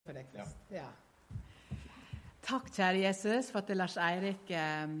for deg først. Ja. Takk, kjære Jesus, for at Lars Eirik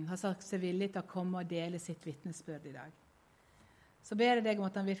har sagt seg villig til å komme og dele sitt vitnesbyrd i dag. Så ber jeg deg om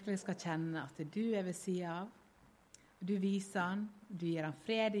at han virkelig skal kjenne at du er ved siden av, du viser han, du gir han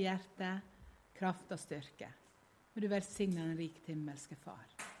fred i hjertet, kraft og styrke. Og du velsigner den rike himmelske far.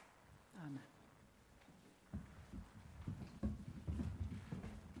 Amen.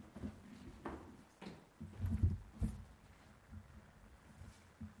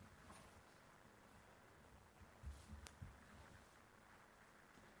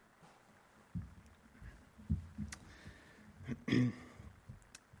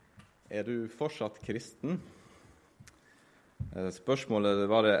 Er du fortsatt kristen? Spørsmålet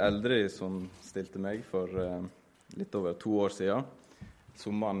var det eldre som stilte meg for litt over 2 år siden,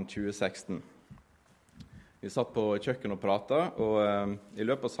 sommeren 2016. Vi satt på kjøkken og pratet, og i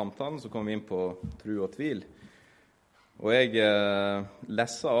løpet av samtalen så kom vi inn på tro og tvil. Og jeg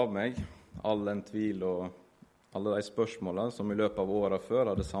lessa av meg all den tvil og alle de spørsmålene som i løpet av årene før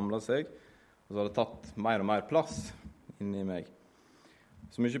hadde samlet seg, og så hadde tatt mer og mer plass inni meg.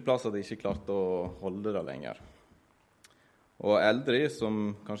 Så mye plass at jeg ikke klarte å holde det lenger. Og eldre,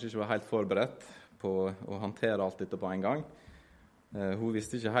 som kanskje ikke var helt forberedt på å håndtere alt dette på en gang, hun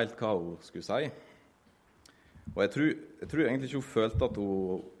visste ikke helt hva hun skulle si. Og jeg tror egentlig ikke hun følte at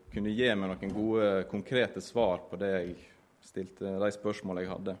hun kunne gi meg noen gode, konkrete svar på de spørsmålene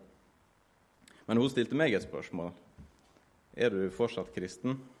jeg hadde. Men hun stilte meg et spørsmål. Er du fortsatt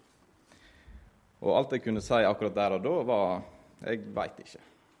kristen? Og alt jeg kunne si akkurat der og da var, jeg vet ikke.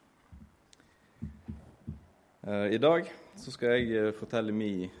 I dag så skal jeg fortelle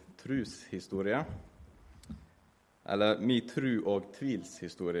min troshistorie, eller min tro- og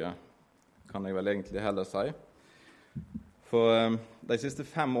tvilshistorie, kan jeg vel egentlig heller si. For de siste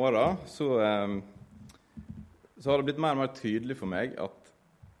 5 årene så har det blitt mer og mer tydelig for meg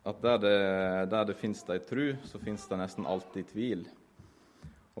at der det finnes en tro, så finnes det nesten alltid tvil.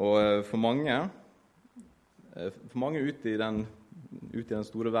 Og for mange ute i den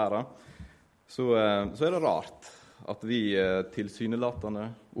store verden, så er det rart at vi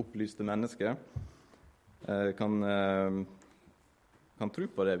tilsynelatende opplyste mennesker kan tro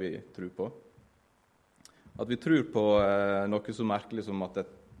på det vi tror på. At vi tror på noe så merkelig som at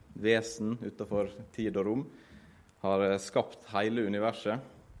et vesen utenfor tid og rom har skapt hele universet.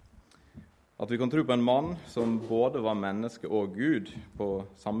 At vi kan tro på en mann som både var menneske og Gud på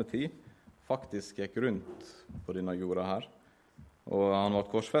samme tid, faktisk gikk rundt på denne jorda her. Og han ble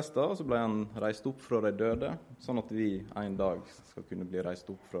korsfestet, og så ble han reist opp fra de døde, sånn at vi en dag skal kunne bli reist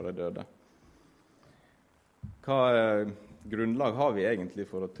opp fra de døde. Hva grunnlag har vi egentlig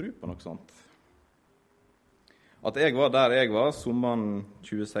for å tro på noe sånt? At jeg var der jeg var, sommeren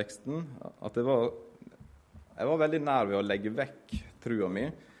 2016, at jeg var veldig nær ved å legge vekk trua mi,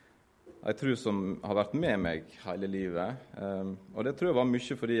 en tro som har vært med meg hele livet. Og det tror jeg var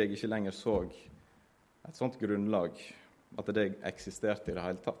mye fordi jeg ikke lenger så et sånt grunnlag, at det eksisterte i det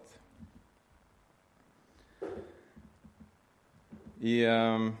hele tatt.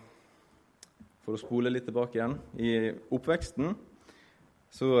 For å spole litt tilbake igjen, i oppveksten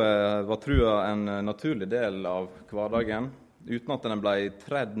så var trua en naturlig del av hverdagen, uten at den ble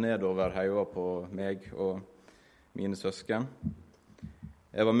tredd nedover hodet på meg og mine søsken.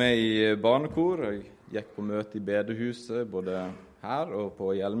 Jeg var med i barnekor, og jeg gikk på møte i bedehuset, både her og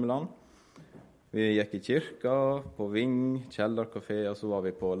på Hjelmeland. Vi gikk i kirka, på Ving, kjellerkafé, og så var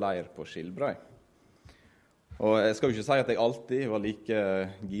vi på leir på Skilbrei. Og jeg skal jo ikke si at jeg alltid var like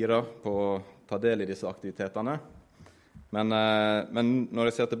gira på å ta del i disse aktivitetene, men når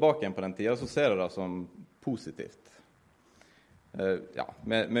jeg ser tilbake igjen på den tiden, så ser jeg det som positivt.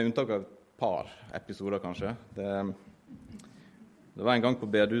 Med unntak av et par episoder kanskje. Det var en gang på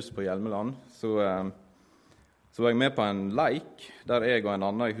bedehus på Hjelmeland, så var jeg med på en leik, der jeg og en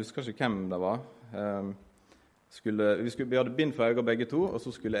annen, jeg husker ikke hvem det var, vi hadde bind for øynene begge to, og så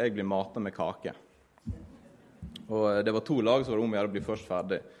skulle jeg bli matet med kake. Og det var 2 lag, så var det om jeg hadde blitt først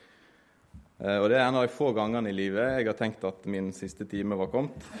ferdig. Og det er en av de få gangene i livet jeg har tenkt at min siste time var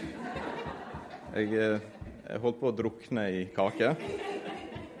kommet. Jeg holdt på å drukne i kake.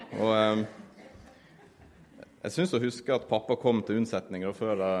 Og jeg synes å huske at pappa kom til unnsetning og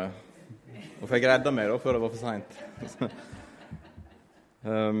fikk redda meg før det var for sent.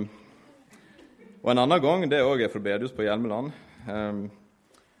 Og en annen gang, det er også fra bedehus på Hjelmeland,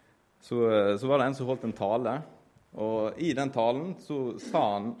 så var det en som holdt en tale, og i den talen så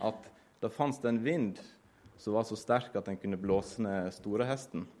sa han at det fanns en vind som var så sterk at den kunne blåse ned store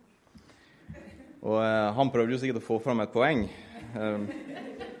hesten. Og han prøvde jo sikkert å få fram et poeng,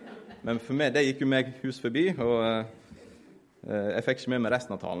 men for meg, det gikk jo meg hus forbi, og Jeg fikk ikke med meg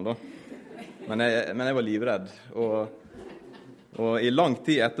resten av talen da. Men jeg var livredd. Og i lang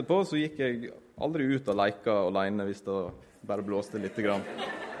tid etterpå så gikk jeg aldri ut og leka alene hvis det bare blåste litt grann.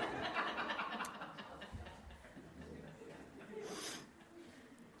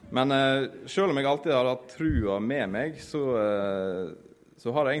 Men selv om jeg alltid har hatt trua med meg, så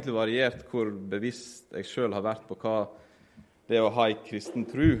har det egentlig variert hvor bevisst jeg selv har vært på hva det å ha en kristen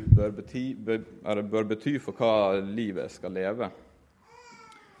tro bør bety for hva livet skal leve.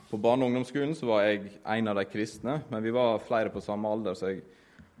 På barne- og ungdomsskolen så var jeg en av de kristne, men vi var flere på samme alder, så jeg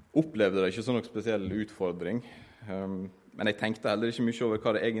opplevde det ikke som noen spesiell utfordring. Men jeg tenkte heller ikke mye over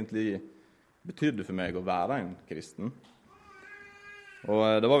hva det egentlig betydde for meg å være en kristen.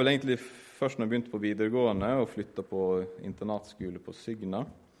 Og det var vel egentlig først når jeg begynte på videregående og flyttet på internatskole på Sygna,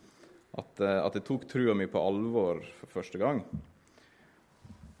 at jeg tok trua mi på alvor for første gang.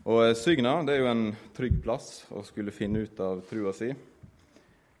 Og Sygna, det er jo en trygg plass å skulle finne ut av trua si.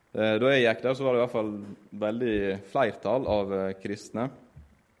 Da jeg gikk der, så var det i hvert fall veldig flertall av kristne.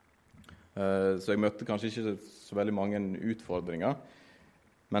 Så jeg møtte kanskje ikke så veldig mange utfordringer.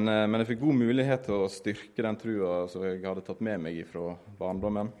 Men jeg fikk god mulighet til å styrke den trua som jeg hadde tatt med meg fra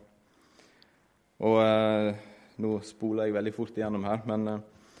barndommen. Og nå spoler jeg veldig fort igjennom her, men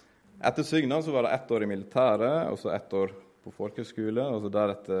etter Sygna så var det 1 år i militæret, og så 1 år på folkeskole, og så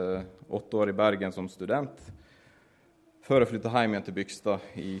deretter 8 år i Bergen som student, før jeg flyttet hjem igjen til Bygstad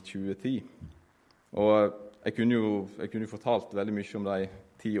i 2010. Og jeg kunne jo fortalt veldig mye om de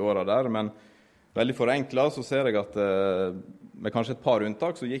 10 årene der, men veldig forenklet så ser jeg at med kanskje et par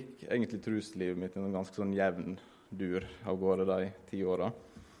unntak så gikk egentlig troslivet mitt en ganske sånn jevn dur av gårde de 10 årene.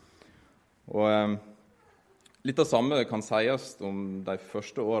 Og litt av samme kan sies om de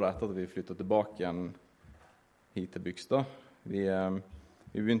første årene etter at vi flyttet tilbake igjen hit til Bygstad. Vi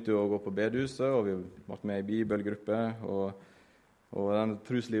begynte jo å gå på bedehuset, og vi var med i bibelgruppe, og den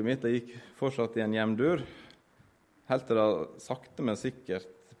troslivet mitt det gikk fortsatt i en jevn dur, helt til det sakte, men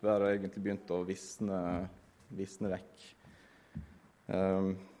sikkert bare egentlig begynte å visne vekk.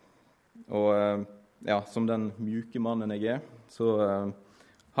 Som den mjuke mannen jeg er, så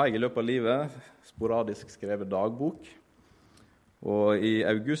har jeg i løpet av livet sporadisk skrevet dagbok. Og i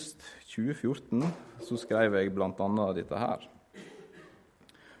august 2014 så skrev jeg blant annet dette her.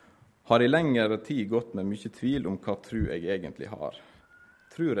 Har i lengre tid gått med mye tvil om hva tro jeg egentlig har.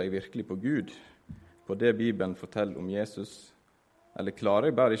 Tror jeg virkelig på Gud, på det Bibelen forteller om Jesus, eller klarer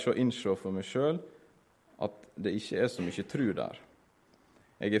jeg bare ikke å innse for meg selv at det ikke er så mye tro der?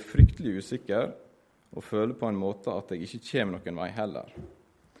 Jeg er fryktelig usikker og føler på en måte at jeg ikke kommer noen vei heller.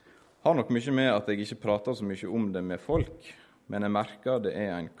 Har nok mye med at jeg ikke prater så mye om det med folk, men jeg merker det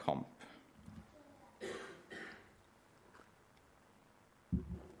er en kamp.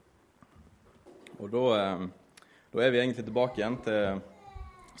 Og da er vi egentlig tilbake igjen til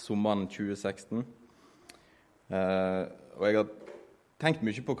sommeren 2016. Og jeg har tenkt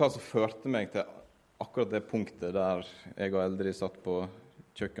mye på hva som førte meg til akkurat det punktet der jeg og Eldrid satt på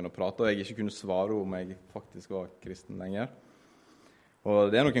kjøkken og pratet, og jeg ikke kunne svare om jeg faktisk var kristen lenger.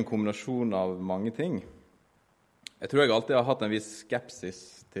 Og det er nok en kombinasjon av mange ting. Jeg tror jeg alltid har hatt en viss skepsis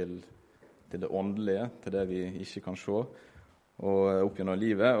til det åndelige, til det vi ikke kan se, og opp gjennom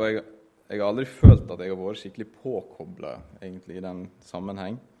livet. Og jeg har aldri følt at jeg har vært skikkelig påkoblet egentlig i den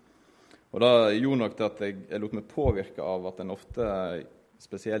sammenheng. Og da gjorde nok det at jeg lot meg påvirke av at en ofte,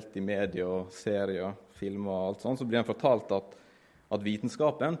 spesielt i medier, serier, filmer og alt sånt, så blir en fortalt at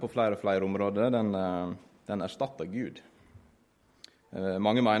vitenskapen på flere og flere områder, den erstatter Gud.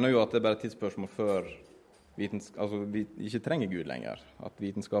 Mange mener jo at det er bare et tidsspørsmål før vi ikke trenger Gud lenger, at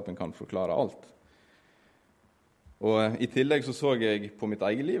vitenskapen kan forklare alt. Og i tillegg så jeg på mitt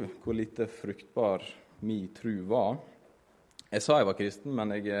eget liv hvor lite fruktbar min tro var. Jeg sa jeg var kristen,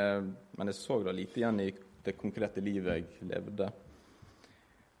 men jeg så det lite igjen i det konkrete livet jeg levde.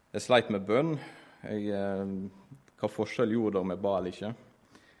 Jeg sleit med bønn. Hva forskjell gjorde det om jeg ba eller ikke?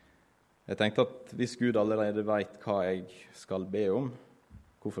 Jeg tenkte at hvis Gud allerede vet hva jeg skal be om,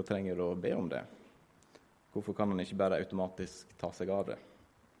 hvorfor trenger jeg å be om det? Hvorfor kan han ikke bare automatisk ta seg av det?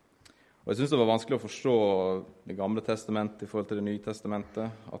 Og jeg synes det var vanskelig å forstå Det gamle testamentet i forhold til Det nye testamentet,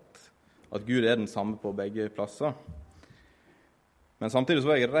 at Gud er den samme på begge plasser. Men samtidig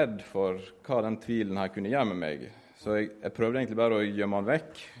så var jeg redd for hva den tvilen her kunne gjøre med meg. Så jeg prøvde egentlig bare å gjemme den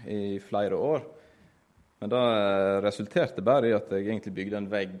vekk i flere år. Men da resulterte bare i at jeg egentlig bygde en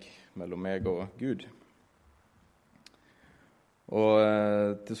vegg mellom meg og Gud. Og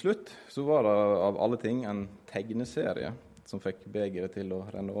til slutt så var det av alle ting en tegneserie som fikk begeret til å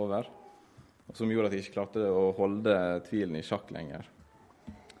renne over, og som gjorde at jeg ikke klarte å holde tvilen i sjakk lenger.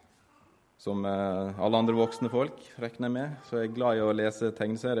 som alle andre voksne folk, regner jeg med, så jeg er glad i å lese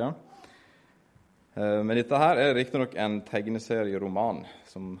tegneserier. Men dette her er riktignok en tegneserieroman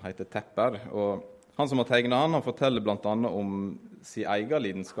som heter Tepper, og han som har tegnet han forteller blant annet om sin egen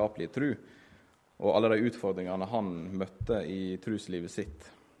lidenskapelige tro, og alle de utfordringene han møtte i troslivet sitt.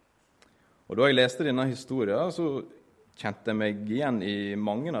 Og da jeg leste denne historien, så kjente jeg meg igjen i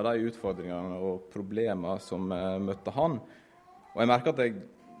mange av de utfordringene og problemene som møtte han. Og jeg merket at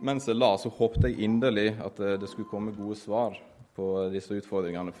mens jeg la, så håpte jeg inderlig at det skulle komme gode svar på disse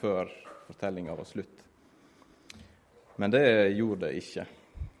utfordringene før fortellingen var slutt. Men det gjorde det ikke.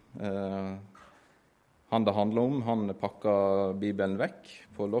 Han det handler om, han pakket Bibelen vekk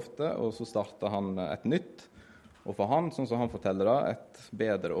på loftet, og så startet han et nytt, og for han, sånn som han forteller det, et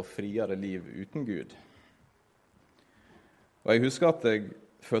bedre og friere liv uten Gud. Og jeg husker at jeg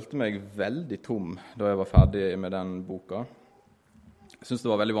følte meg veldig tom da jeg var ferdig med den boka. Jeg synes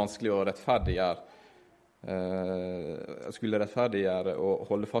det var veldig vanskelig å rettferdiggjøre. Jeg skulle rettferdiggjøre og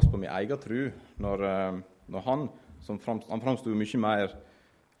holde fast på min egen tro når han framstod mye mer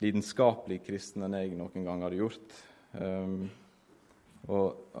lidenskapelig kristen enn jeg noen gang hadde gjort. Og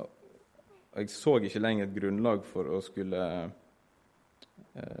jeg så ikke lenger et grunnlag for å skulle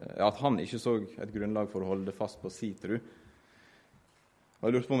at han ikke så et grunnlag for å holde fast på sin tro. Og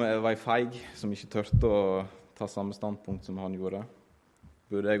jeg lurte på om jeg var feig som ikke tørte å ta samme standpunkt som han gjorde.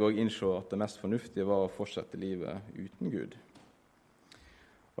 Burde jeg også innse at det mest fornuftige var å fortsette livet uten Gud.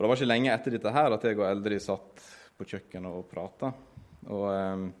 Og det var ikke lenge etter dette her at jeg og Eldrid satt på kjøkkenet og pratet. Og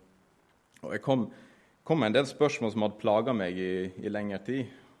jeg kom med en del spørsmål som hadde plaget meg i lengre tid.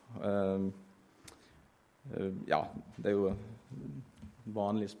 Ja, det er jo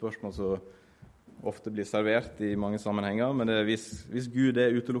vanlige spørsmål som ofte blir servert i mange sammenhenger, men det er hvis Gud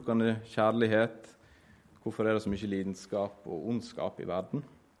er utelukkende kjærlighet, hvorfor er det så mye lidenskap og ondskap i verden?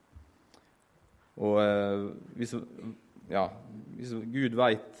 Og hvis Gud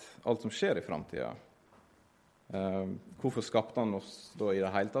vet alt som skjer i fremtiden, hvorfor skapte han oss da i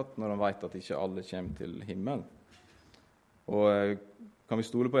det hele tatt, når han vet at ikke alle kommer til himmelen? Og kan vi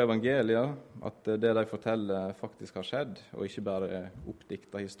stole på evangeliet, at det de forteller faktisk har skjedd, og ikke bare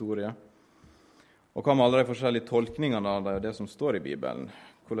oppdiktet historier? Og hva med alle de forskjellige tolkningene av det som står i Bibelen?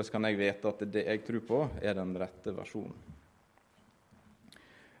 Hvordan kan jeg vite at det jeg tror på, er den rette versjonen?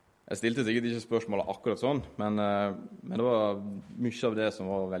 Jeg stilte sikkert ikke spørsmålet akkurat sånn, men det var mye av det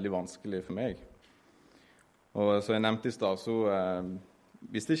som var veldig vanskelig for meg. Og som jeg nevnte i stad, så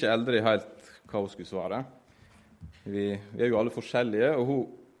visste ikke Eldrid helt hva hun skulle svare. Vi er jo alle forskjellige, og hun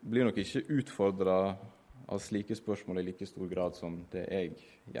blir nok ikke utfordret av slike spørsmål i like stor grad som det jeg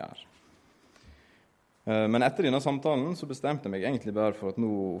gjør. Men etter denne samtalen så bestemte jeg meg egentlig bare for at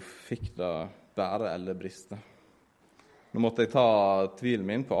nå fikk det bære eller briste. Nå måtte jeg ta tvilen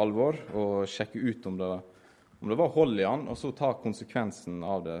min på alvor og sjekke ut om det var hold i han, og så ta konsekvensen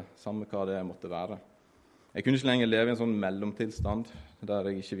av det, samme hva det måtte være. Jeg kunne ikke lenger leve i en sånn mellomtilstand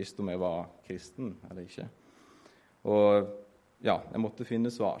der jeg ikke visste om jeg var kristen eller ikke. Og ja, jeg måtte finne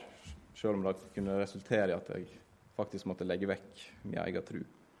svar, selv om det kunne resultere i at jeg faktisk måtte legge vekk min egen tro.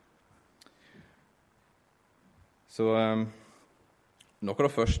 Så noe av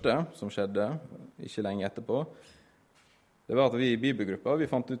det første som skjedde, ikke lenge etterpå, det var at vi i bibelgruppa vi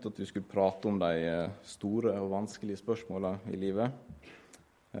fant ut at vi skulle prate om de store og vanskelige spørsmålene i livet.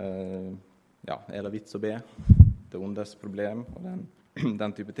 Ja, er det vits å be? Det ondes problem og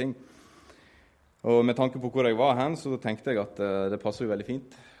den type ting. Og med tanke på hvor jeg var hen, så tenkte jeg at det passer jo veldig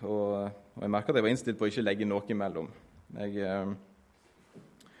fint. Og jeg merket at jeg var innstilt på å ikke legge noe imellom.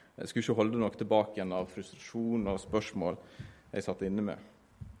 Jeg skulle ikke holde noe tilbake igjen av frustrasjon og spørsmål jeg satt inne med.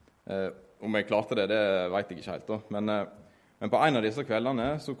 Om jeg klarte det vet jeg ikke helt da. Men på en av disse kveldene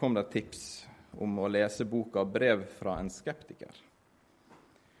så kom det et tips om å lese boka «Brev fra en skeptiker».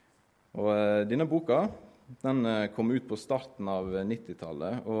 Og denne boka den kom ut på starten av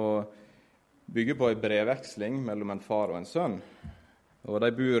 90-tallet og bygger på en brevveksling mellom en far og en sønn. Og de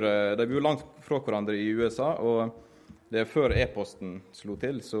bor langt fra hverandre i USA, og det er før e-posten slo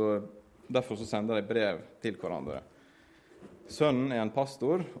til, så derfor så sender de brev til hverandre. Sønnen er en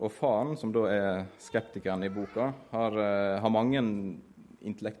pastor, og faren, som da er skeptikeren i boka, har mange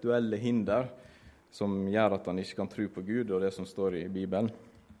intellektuelle hinder som gjør at han ikke kan tro på Gud og det som står i Bibelen.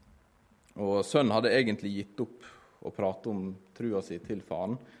 Og sønnen hadde egentlig gitt opp å prate om trua si til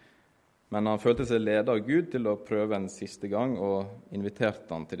faren, men han følte seg ledet av Gud til å prøve en siste gang og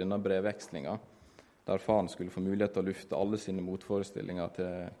inviterte han til denne brevvekslingen, der faren skulle få mulighet til å lufte alle sine motforestillinger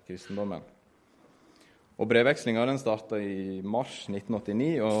til kristendommen. Og brevvekslingen den startet i mars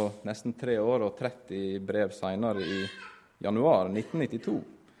 1989, og nesten 3 år og 30 brev senere i januar 1992,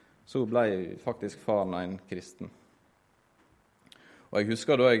 så ble faktisk faren en kristen. Og jeg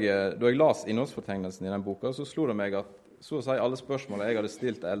husker da jeg las innholdsfortegnelsen i den boka, så slo det meg at så å si alle spørsmålene jeg hadde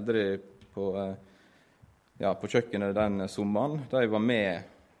stilt eldre på kjøkkenet den sommeren, de var med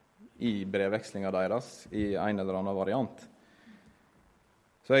i brevvekslinga deres i en eller annen variant.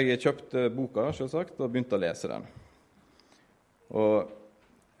 Så jeg kjøpte boka, selvsagt, og begynte å lese den. Og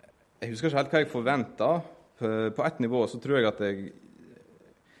jeg husker ikke helt hva jeg forventet. På et nivå så tror jeg at jeg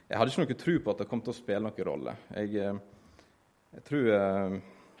hadde ikke noe tro på at det kom til å spille noen rolle. Jeg tror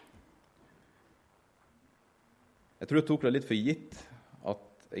jeg tok det litt for gitt at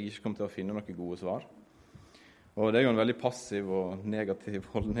jeg ikke kom til å finne noen gode svar. Og det er jo en veldig passiv og negativ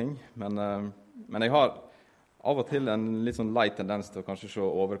holdning, men jeg har av og til en litt sånn lei tendens til å kanskje se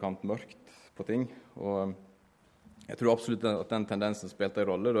overkant mørkt på ting, og jeg tror absolutt at den tendensen spilte en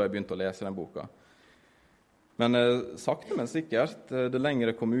rolle da jeg begynte å lese den boka. Men sakte, men sikkert, det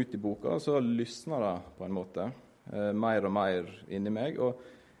lenger jeg kom ut i boka, så lysnet det på en måte, mer og mer inni meg, og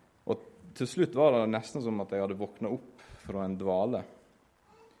til slutt var det nesten som at jeg hadde våknet opp fra en dvale.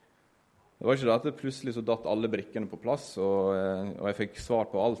 Det var ikke det at det plutselig så datt alle brikkene på plass, og jeg fikk svar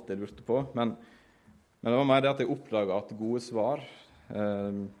på alt jeg lurte på, men det var mer det at jeg oppdaget at gode svar,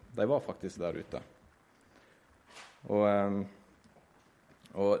 de var faktisk der ute. Og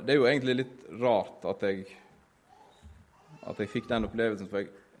det er jo egentlig litt rart at jeg fikk den opplevelsen, for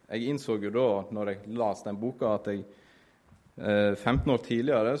jeg innså jo da, når jeg las den boka, at jeg 15 år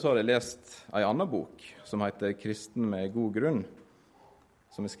tidligere så hadde jeg lest en annen bok som heter «Kristen med god grunn»,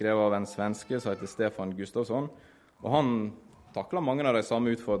 som er skrevet av en svenske som heter Stefan Gustafsson, og han taklet mange av de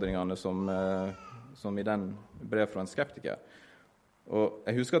samme utfordringene som i den brev fra en skeptiker. Og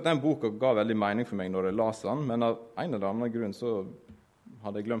jeg husker at den boka ga veldig mening for meg når jeg las den, men av en eller annen grunn så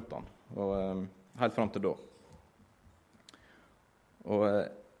hadde jeg glemt den, og helt frem til da. Og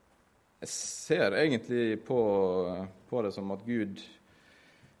jeg ser egentlig på det som at Gud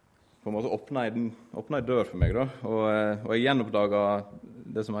på en måte åpnet en dør for meg, da. Og jeg gjenoppdaget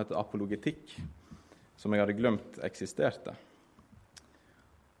det som heter apologetikk, som jeg hadde glemt eksisterte.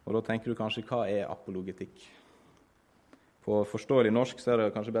 Og da tenker du kanskje, hva er apologetikk? På forståelig norsk så er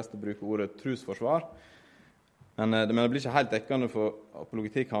det kanskje best å bruke ordet trosforsvar, men det blir ikke helt dekkende, for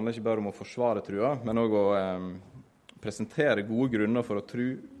apologetikk handler ikke bare om å forsvare trua, men også å presentere gode grunner for å tro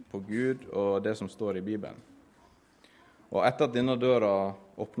på Gud og det som står i Bibelen. Og etter at denne døra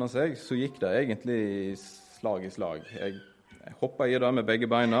åpnet seg, så gikk det egentlig slag i slag. Jeg hoppet i det med begge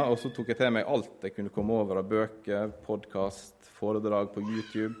beina, og så tok jeg til meg alt jeg kunne komme over av bøker, podcast, foredrag på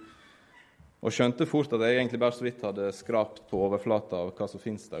YouTube, og skjønte fort at jeg egentlig bare så vidt hadde skrapt på overflata av hva som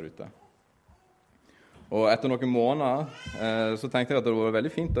finnes der ute. Og etter noen måneder så tenkte jeg at det var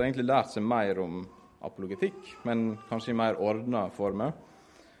veldig fint å egentlig lære seg mer om apologetikk, men kanskje i mer ordnet former.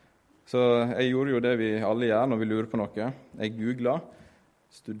 Så jeg gjorde jo det vi alle gjør når vi lurer på noe. Jeg googlet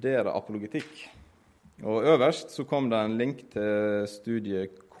 'studere apologetikk'. Og øverst så kom det en link til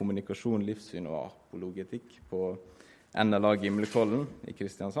studiet kommunikasjon, livssyn og apologetikk på NLA Gimlekollen i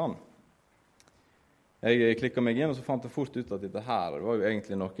Kristiansand. Jeg klikket meg inn, og så fant jeg fort ut at dette her var jo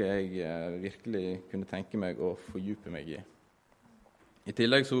egentlig noe jeg virkelig kunne tenke meg å fordype meg i. I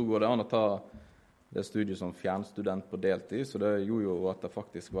tillegg så går det an å ta det studiet som fjernstudent på deltid, så det gjorde jo at det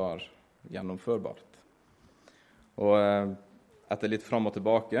faktisk var gjennomførbart. Og etter litt fram og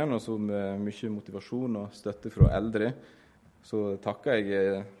tilbake, og så med mye motivasjon og støtte fra eldre, så takket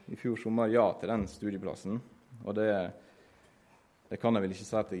jeg i fjor sommer ja til den studieplassen. Og det kan jeg vel ikke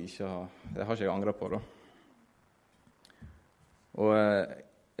si at det har ikke jeg angret på, da. Og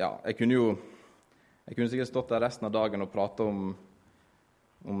ja, jeg kunne sikkert stått der resten av dagen og prate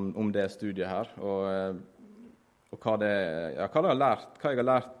om det studiet her, og hva jeg har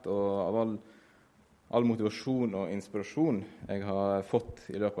lært, og av all motivasjon og inspirasjon jeg har fått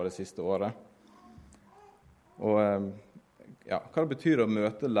i løpet av det siste året. Og ja, hva det betyr å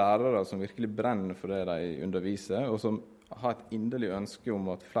møte lærere som virkelig brenner for det de underviser, og som har et inderlig ønske om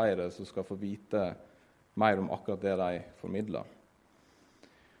at flere som skal få vite mer om akkurat det de formidler.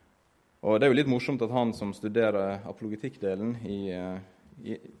 Og det er jo litt morsomt at han som studerer apologetikkdelen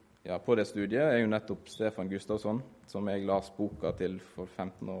på det studiet, er jo nettopp Stefan Gustafsson, som jeg las boka til for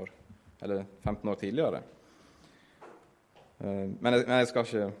 15 år tidligere. Men jeg skal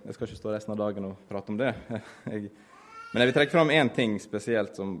ikke stå resten av dagen og prate om det. Men jeg vil trekke fram en ting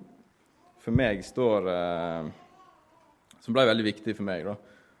spesielt som for meg som ble veldig viktig for meg, da.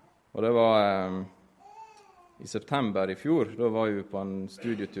 Og det var i september i fjor. Da var vi på en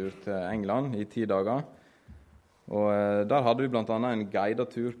studietur til England i 10 dager. Og der hadde vi blant annet en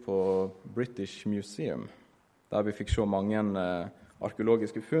guidetur på British Museum, der vi fikk se mange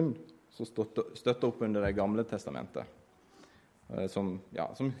arkeologiske funn som støtter opp under det gamle testamentet, som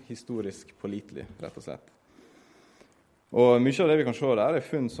historisk pålitelig, rett og slett. Og mye av det vi kan se der er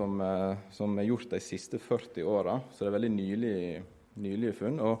funn som er gjort de siste 40 årene, så det er veldig nylige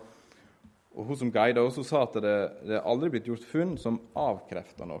funn. Og hun som guidet også sa at det er aldri blitt gjort funn som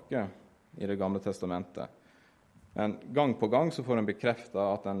avkrefter noe i det gamle testamentet. Men gang på gang så får en bekreftet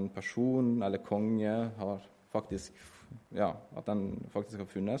at en person eller konge faktisk har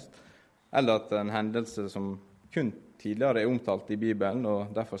funnes, eller at en hendelse som kun tidligere er omtalt i Bibelen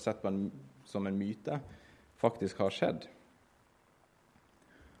og derfor sett på som en myte, faktisk har skjedd.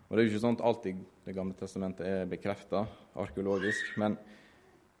 Og det er jo ikke sånn at alt i det gamle testamentet er bekreftet arkeologisk,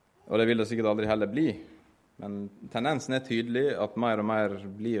 og det vil det sikkert aldri heller bli. Men tendensen er tydelig at mer og mer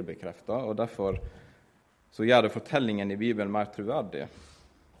blir bekreftet, og derfor så gjør det fortellingen i Bibelen mer troverdig.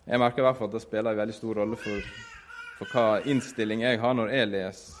 Jeg merker i hvert fall at det spiller en veldig stor rolle for hva innstilling jeg har når jeg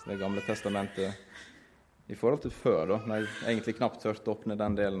leser det gamle testamentet i forhold til før, da, når jeg egentlig knapt tørte å åpne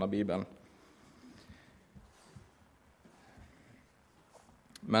den delen av Bibelen.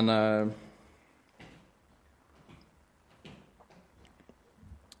 Men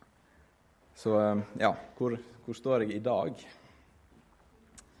hvor står jeg i dag?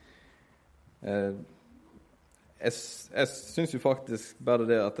 Jeg synes jo faktisk bare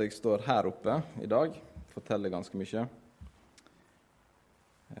det at jeg står her oppe i dag, forteller ganske mye.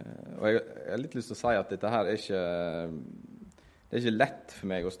 Og jeg har litt lyst til å si at dette her det er ikke lett for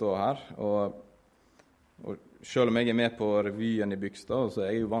meg å stå her. Og selv om jeg er med på revyen i Bygstad, så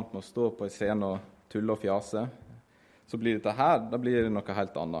er jeg jo vant med å stå på en scene og tulle og fjase, så blir dette her, da blir det noe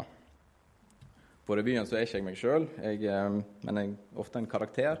helt annet. På revyen så er ikke jeg meg selv, men jeg er ofte en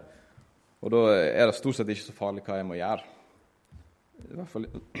karakter, og da er det stort sett ikke så farlig hva jeg må gjøre. I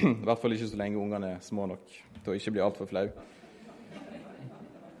hvert fall ikke så lenge ungene er små nok til å ikke bli alt for flau.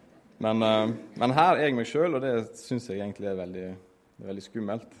 Men her er jeg meg selv, og det synes jeg egentlig er veldig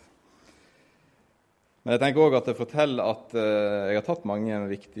skummelt. Men jeg tenker også at det forteller at jeg har tatt mange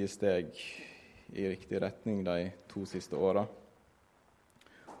viktige steg i riktig retning de 2 siste årene.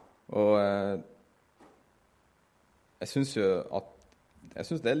 Og jeg synes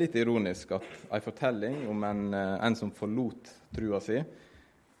det er litt ironisk at en fortelling om en som forlot trua si,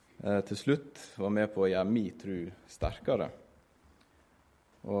 til slutt var med på å gjøre min tro sterkere.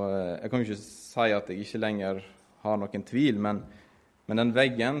 Og jeg kan jo ikke si at jeg ikke lenger har noen tvil, men den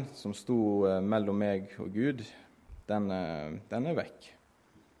veggen som sto mellom meg og Gud, den er vekk.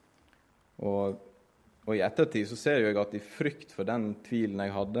 Og i ettertid så ser jeg at i frykt for den tvilen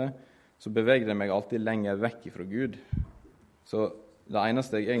jeg hadde, så bevegde jeg meg alltid lenger vekk fra Gud. Så det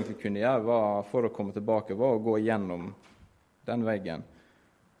eneste jeg egentlig kunne gjøre for å komme tilbake, var å gå gjennom den veggen,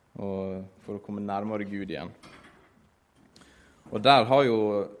 og for å komme nærmere Gud igjen. Og der har jo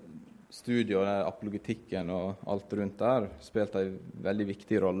studiet og apologetikken og alt rundt der spilt en veldig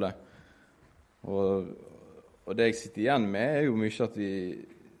viktig rolle. Og det jeg sitter igjen med er jo mye at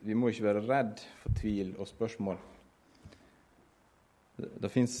vi må ikke være redd for tvil og spørsmål.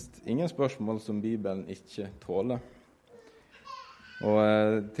 Det finnes ingen spørsmål som Bibelen ikke tåler. Og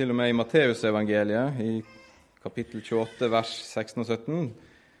til og med i Matteusevangeliet, i kapittel 28, vers 16 og 17,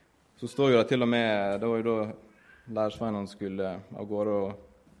 så står jo det til og med, det var jo da læresveinene skulle av gårde og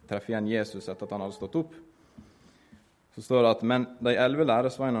treffe igjen Jesus etter at han hadde stått opp. Så står det at men de 11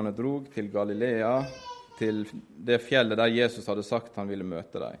 læresveinene drog til Galilea, til det fjellet der Jesus hadde sagt han ville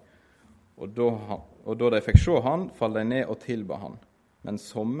møte dem. Og da de fikk se han, fall de ned og tilba han, men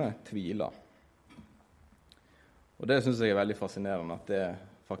somme tvila. Og det synes jeg er veldig fascinerende at det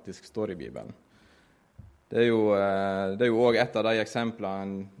faktisk står i Bibelen. Det er jo også et av de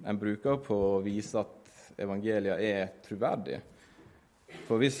eksemplene en bruker på å vise at evangeliet er troverdig.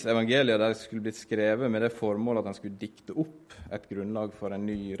 For hvis evangeliet der skulle blitt skrevet med det formålet at en skulle dikte opp et grunnlag for en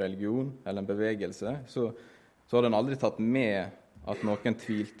ny religion eller en bevegelse, så hadde en aldri tatt med at noen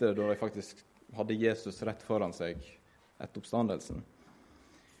tvilte da de faktisk hadde Jesus rett foran seg etter oppstandelsen.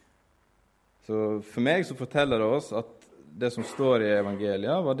 Så for meg så forteller det oss at det som står i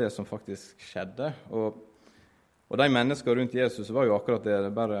evangeliet var det som faktisk skjedde. Og de mennesker rundt Jesus var jo akkurat det,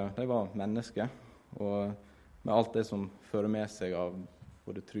 de var mennesker. Og med alt det som fører med seg av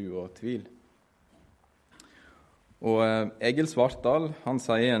både tro og tvil. Og Egil Svartdal, han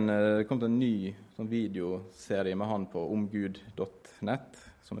sier det kom til en ny videoserie med han på omgud.net,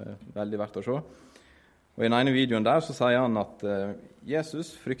 som er veldig verdt å se. Og i den ene videoen der så sier han at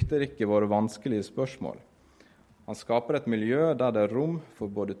Jesus frykter ikke våre vanskelige spørsmål. Han skaper et miljø der det er rom for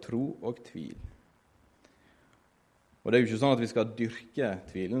både tro og tvil. Og det er jo ikke sånn at vi skal dyrke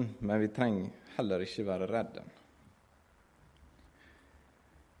tvilen, men vi trenger heller ikke være redde.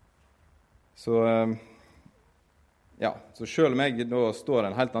 Så selv om jeg da står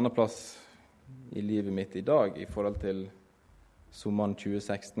en helt annen plass i livet mitt i dag i forhold til sommeren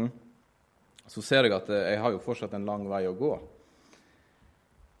 2016, så ser jeg at jeg har jo fortsatt en lang vei å gå.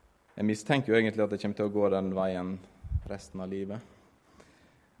 Jeg mistenker jo egentlig at jeg kommer til å gå den veien resten av livet.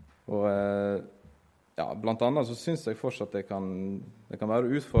 Og blant annet så synes jeg fortsatt det kan være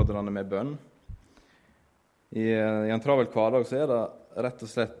utfordrende med bønn. I en travel hverdag så det rett og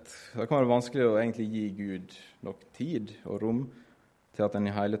slett, det kan være vanskelig å egentlig gi Gud nok tid og rom til at en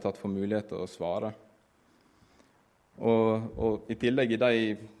i hele tatt får mulighet til å svare. Og i tillegg i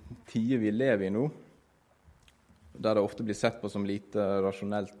de tider vi lever i nå, der det ofte blir sett på som lite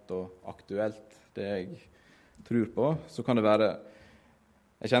rasjonelt og aktuelt, det jeg tror på, så kan det være,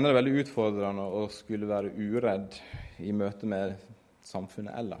 jeg kjenner det veldig utfordrende å skulle være uredd i møte med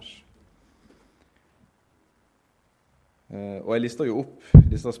samfunnet ellers. Og jeg listet jo opp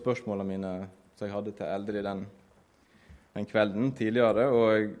disse spørsmålene mine som jeg hadde til eldre den kvelden tidligere,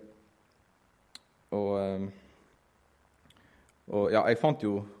 og jeg fant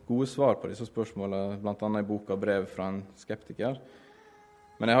jo gode svar på disse spørsmålene, blant annet i boka Brev fra en skeptiker.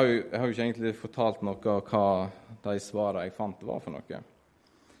 Men jeg har jo ikke egentlig fortalt noe av hva de svarene jeg fant var for noe.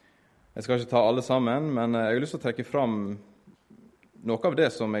 Jeg skal ikke ta alle sammen, men jeg har lyst til å trekke fram noe av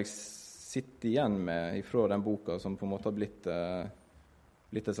det som jeg sitter igjen med fra den boka, som på en måte har blitt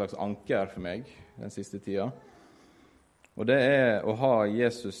et slags anker for meg den siste tida. Og det å ha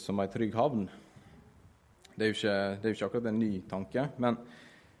Jesus som en trygg havn. Det er jo ikke akkurat en ny tanke, men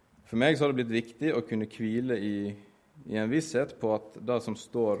for meg så har det blitt viktig å kunne hvile i en visshet på at det som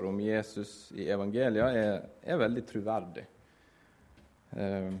står om Jesus i evangeliet er veldig troverdig.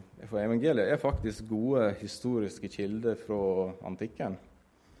 For evangeliet er faktisk gode historiske kilder fra antikken.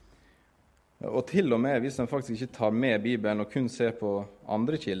 Og til og med hvis en faktisk ikke tar med Bibelen og kun ser på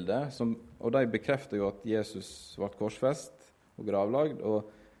andre kilder, og de bekrefter jo at Jesus ble korsfest og gravlagd, og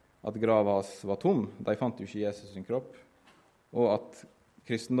at grava hans var tom, de fant jo ikke Jesus sin kropp, og at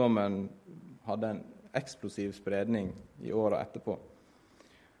kristendommen hadde en eksplosiv spredning i årene etterpå.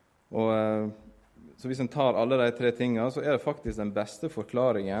 Så hvis en tar alle de tre tingene, så er det faktisk den beste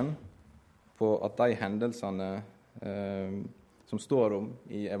forklaringen på at de hendelsene som står om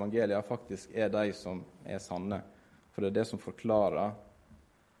i evangeliet, faktisk er de som er sanne. For det er det som forklarer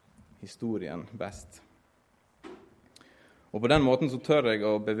historien best. Og på den måten så tør jeg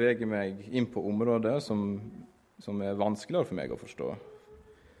å bevege meg inn på områder som er vanskeligere for meg å forstå.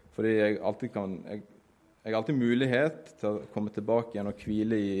 Fordi jeg har alltid mulighet til å komme tilbake igjen og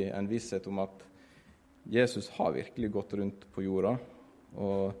hvile i en visshet om at Jesus har virkelig gått rundt på jorda,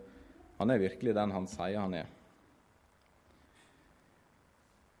 og han er virkelig den han sier han er.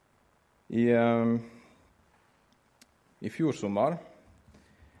 I fjor sommer,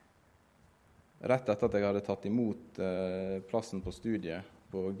 rett etter at jeg hadde tatt imot plassen på studiet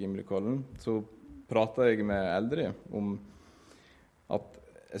på Gimlekollen, så pratet jeg med eldre om at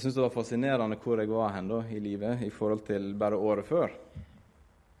jeg synes det var fascinerende hvor jeg var hen da, i livet i forhold til bare året før.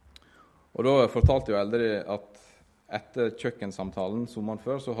 Og da fortalte jo eldre at etter kjøkkensamtalen sommeren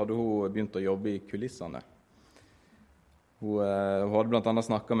før, så hadde hun begynt å jobbe i kulissene. Hun hadde blant annet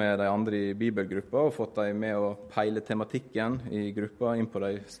snakket med de andre i bibelgruppa og fått dem med å peile tematikken i gruppa inn på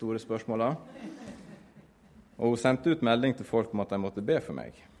de store spørsmålene. Og hun sendte ut melding til folk om at de måtte be for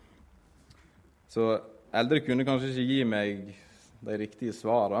meg. Så eldre kunne kanskje ikke gi meg de riktige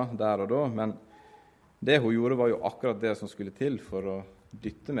svarene der og da, men det hun gjorde var jo akkurat det som skulle til for å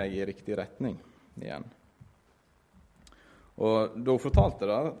dytte meg i riktig retning igjen. Og da hun fortalte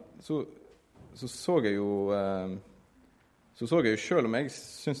det, så jeg jo selv om jeg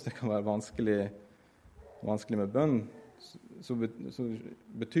synes det kan være vanskelig med bønn, så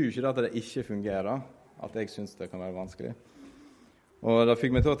betyr ikke det at det ikke fungerer, at jeg synes det kan være vanskelig. Og det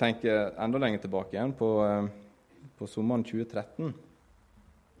fikk meg til å tenke enda lenger tilbake igjen på sommeren 2013.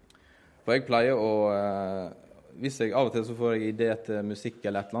 For jeg pleier å, hvis jeg av og til så får jeg idé til musikk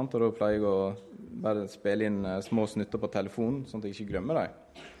eller et eller annet, og da pleier jeg å bare spille inn små snutter på telefonen, sånn at jeg ikke glemmer dem.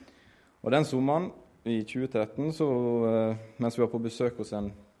 Og den sommeren i 2013, mens vi var på besøk hos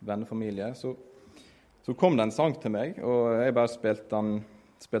en vennefamilie, så kom det en sang til meg, og jeg bare spilte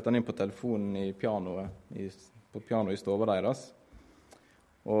den inn på telefonen på pianoet i stova deres.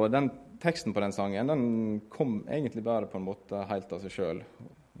 Og den teksten på den sangen, den kom egentlig bare på en måte helt av seg selv.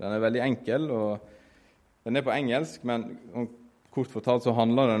 Den er veldig enkel, og den er på engelsk, men kort fortalt så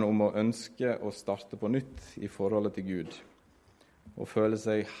handler den om å ønske å starte på nytt i forholdet til Gud. Og føle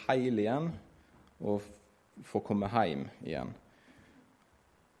seg heil igjen, og få komme hjem igjen.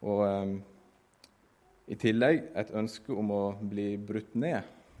 Og i tillegg et ønske om å bli brutt ned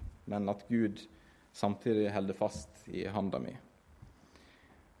men at Gud samtidig holder fast i handa mi.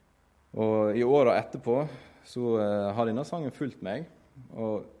 Og i årene etterpå så har denne sangen fulgt meg,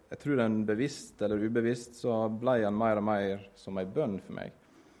 og jeg tror den bevisst eller ubevisst så ble den mer og mer som en bønn for meg.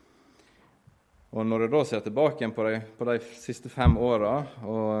 Og når jeg da ser tilbake igjen på de siste 5 årene,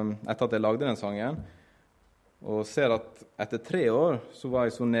 og etter at jeg lagde den sangen, og ser at etter 3 år så var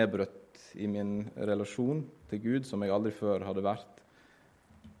jeg så nedbrøtt i min relasjon til Gud som jeg aldri før hadde vært.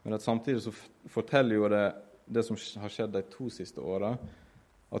 Men at samtidig så forteller jo det som har skjedd de 2 siste årene,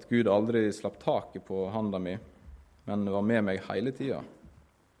 at Gud aldri slapp taket på handa mi, men var med meg hele tiden.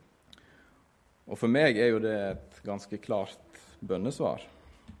 Og for meg er jo det et ganske klart bønnesvar.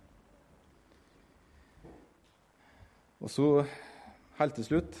 Og så, helt til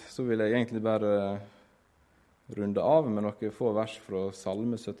slutt, så vil jeg egentlig bare runde av med noen få vers fra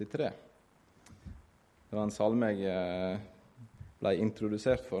Salme 73. Det var en salme jeg ble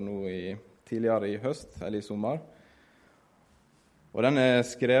introdusert for nå tidligere i høst, eller i sommer. Og den er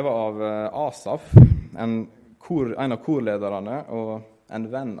skrevet av Asaf, en av korlederne og en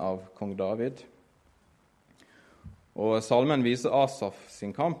venn av kong David. Og salmen viser Asaf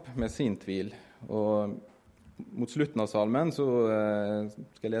sin kamp med sin tvil. Og mot slutten av salmen så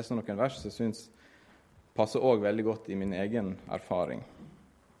skal jeg lese noen vers som jeg synes passer også veldig godt i min egen erfaring.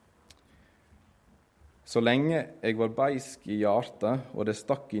 Så lenge jeg var beisk i hjertet, og det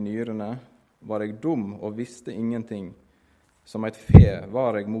stakk i nyrene, var jeg dum og visste ingenting. Som et fe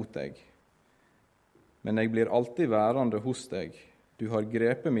var jeg mot deg. Men jeg blir alltid værende hos deg. Du har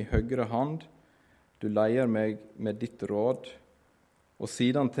grepet min høyre hand, du leier meg med ditt råd, og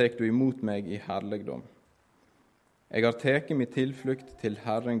siden tek du imot meg i herligdom. Jeg har teket min tilflukt til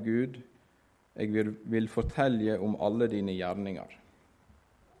Herren Gud, jeg vil fortelle om alle dine gjerninger.